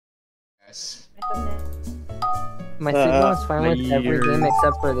My signal is fine with every game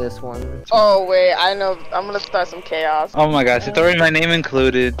except for this one. Oh wait, I know. I'm gonna start some chaos. Oh my gosh, it's already my name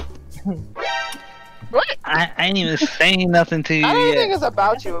included. What? I ain't even saying nothing to you I don't yet. think it's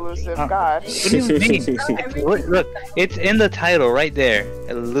about you, Elusive. God. What do you mean? Look, it's in the title right there.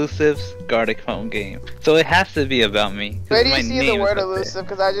 Elusive's Gartic Phone game. So it has to be about me. Where do you see the word elusive?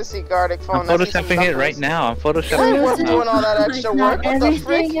 Because I just see Gartic Phone. I'm photoshopping it right now. I'm photoshopping it What's right now. doing all that extra work? What the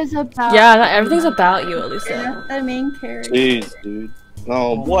frick? Everything is about. Yeah, not everything's about you, Elusive. You're not the main character. Jeez, dude.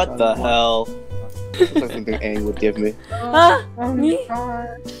 Oh, what the hell? Looks like something Aang would give me. Me?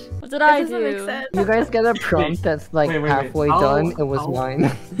 What did I do? You guys get a prompt that's like halfway done. It was mine.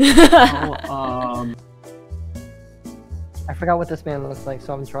 I forgot what this man looks like,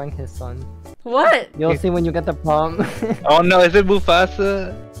 so I'm drawing his son. What? You'll see when you get the prompt. Oh no, is it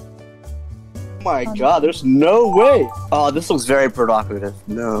Mufasa? Oh my god, there's no way! Oh, this looks very provocative.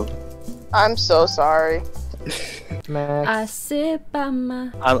 No. I'm so sorry. Max. I sit by my...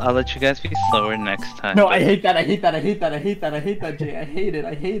 I'll let you guys be slower next time. No, I hate that, I hate that, I hate that, I hate that, I hate that, Jay. I hate it,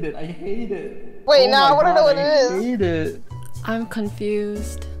 I hate it, I hate it. Wait, Oh now I my wanna know God, what it I is. hate it. I'm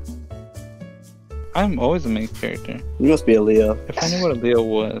confused. I'm always the main character. You must be a Leo. If I knew what a Leo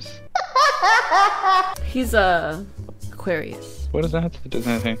was. He's a Aquarius. What does that have to do with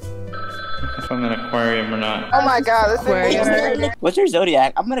anything? If I'm an aquarium or not. Oh my god, this thing. What's your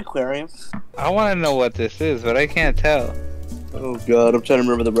zodiac? I'm an Aquarium. I want to know what this is, but I can't tell. Oh god, I'm trying to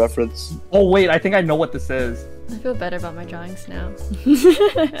remember the reference. Oh wait, I think I know what this is. I feel better about my drawings now.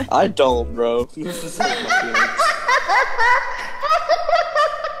 I don't, bro. This is like my feelings.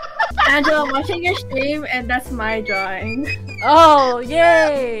 Angela, I'm watching your stream, and that's my drawing. Oh,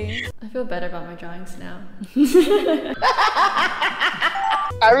 yay! I feel better about my drawings now.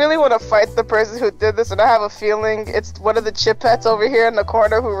 I really want to fight the person who did this, and I have a feeling it's one of the chipettes over here in the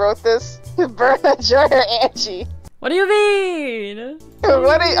corner who wrote this. Berna, Joy, or Angie. What do you mean?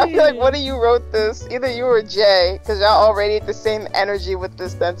 I feel like one of you wrote this. Either you or Jay, because y'all all radiate the same energy with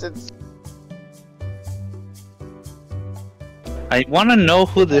this sentence. I want to know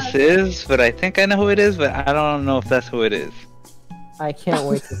who this is, but I think I know who it is, but I don't know if that's who it is. I can't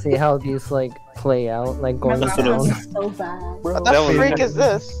wait to see how these like play out, like going That's what it down. was. So bad. What the freak is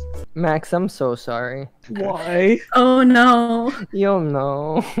this? Max, I'm so sorry. Why? Oh no. You'll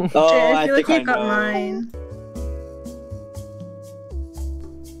know. Oh, Jay, I feel like think I you got know. mine.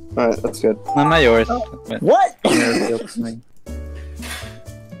 Alright, that's good. No, not yours. What?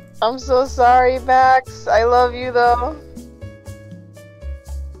 I'm so sorry, Max. I love you though.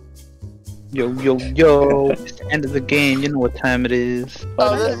 Yo, yo, yo. It's the end of the game. You know what time it is.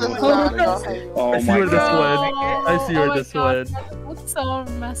 Oh, this is not Oh I see my where this god. went. I see where this went. That's so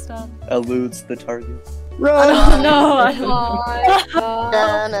messed up. Eludes the target. Oh, no, I don't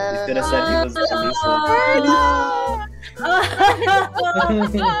Could have said he was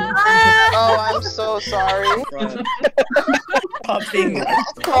Oh, I'm so sorry. Popping.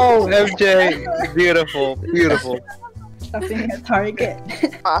 Oh, MJ. Beautiful, beautiful. Stopping at Target.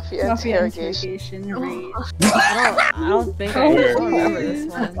 Mafia interrogation interrogation. rage. I don't think I remember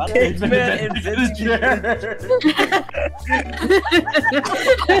this one.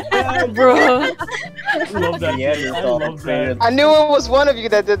 Bro. Love that. Yeah, I love that. I knew it was one of you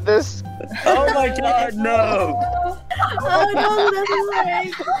that did this. Oh my god, no! Oh no, that's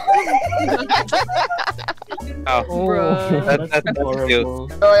Oh, Oh. that's cute.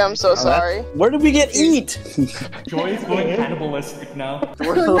 horrible. Oh, I'm so sorry. Where did we get eat? Joy's going cannibalistic now.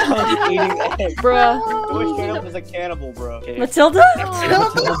 We're the ones eating eggs. Bruh. Joy Caleb is a cannibal, bro. Okay. Matilda?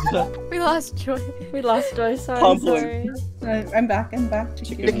 Matilda. We lost Joy. We lost Joy. Sorry, Pumpling. sorry. I'm back. I'm back.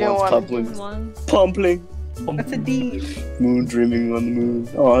 Chicken Chicken wants one. pumpling. One. Pumpling. That's a D. Moon dreaming on the moon.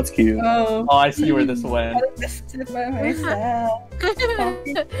 Oh, that's cute. Oh. Oh, I see where this went. I missed it by myself. I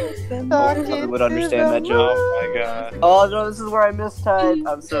would understand that joke. Oh my god. Oh no, this is where I mistyped.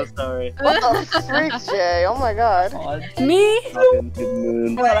 I'm so sorry. What the freak, Jay? Oh my god. Oh, Me? Up into the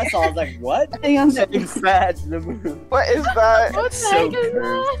moon. Well, that's all. I was like, what? Hang on. Saying fat to the moon. What is that? What So the heck is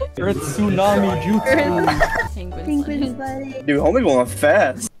curved. that? you're a tsunami jutsu. Penguin Penguin sledding. sledding. Dude, homie going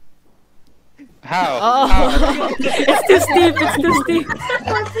fast. How? Oh, it's too steep. It's too steep.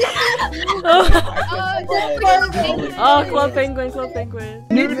 Oh, Club Penguin, Club Penguin.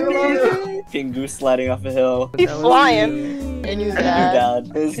 King Goose sliding off a hill. He's flying. And you His dad.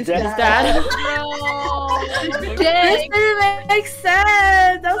 dad. His His dad. dad. This didn't make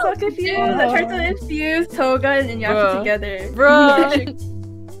sense. I was so confused. I tried to infuse Toga and Inuyasha Bruh. together. Bro.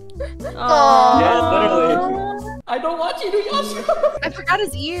 Yeah, literally. I don't watch InuYasha. I forgot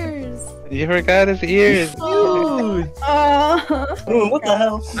his ears. You forgot his ears. Dude. What the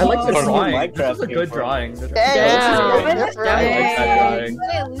hell? I like the This is where drawing. Minecraft This is a came good from. drawing. Dang, Yeah. this is really I like that different.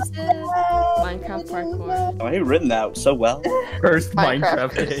 drawing. Elusive. Minecraft parkour. Oh, he written that so well. First Minecraft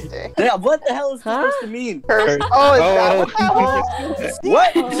Minecraft curse day. day. Yeah, what the hell is this Huh? supposed to mean? Curse. Oh, is that what that was?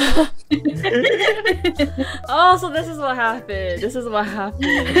 What? Oh, so this is what happened. This is what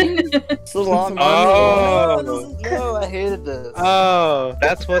happened. So long. Oh. No, I hated this. Oh,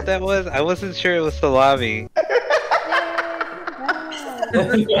 that's what that was? I wasn't sure it was salami.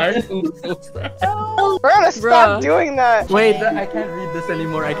 Verna, stop Bruh. doing that. Wait, I can't read this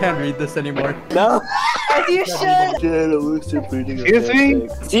anymore. I can't read this anymore. No. As you should. Get a loser breeding Excuse me?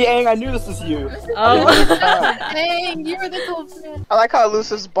 See, Aang, I knew this was you. Oh. Dang, you were the culprit. I like how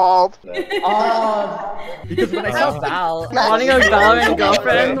Elusive's bald. Because when I saw Val, Wanting a Valorant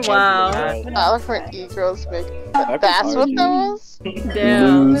girlfriend? Wow. Valorant e-girls make. That's what that was?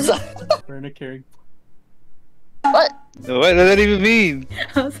 Damn. Lose. Verna caring. What? What does that even mean?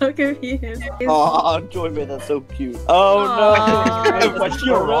 I'm so confused. Oh, Joy made that so cute. Oh Aw. no. What's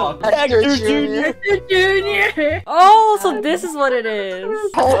your rock? Hector Hector Jr. Jr. Junior. Oh, so this is what it is.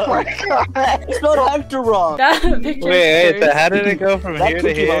 Oh my god. It's not Hector wrong. That picture. Wait, is so how did it go from That here to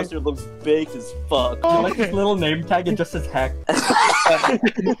Cookie here? Monster looks baked as fuck. I like his little name tag. It just says heck.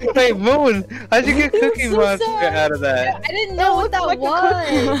 Wait, Moon, how'd you get Cookie so Monster sad. out of that? I didn't know what that like a was.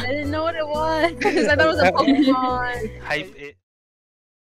 cookie. I didn't know what it was. Because I thought it was a Pokemon. Hype it.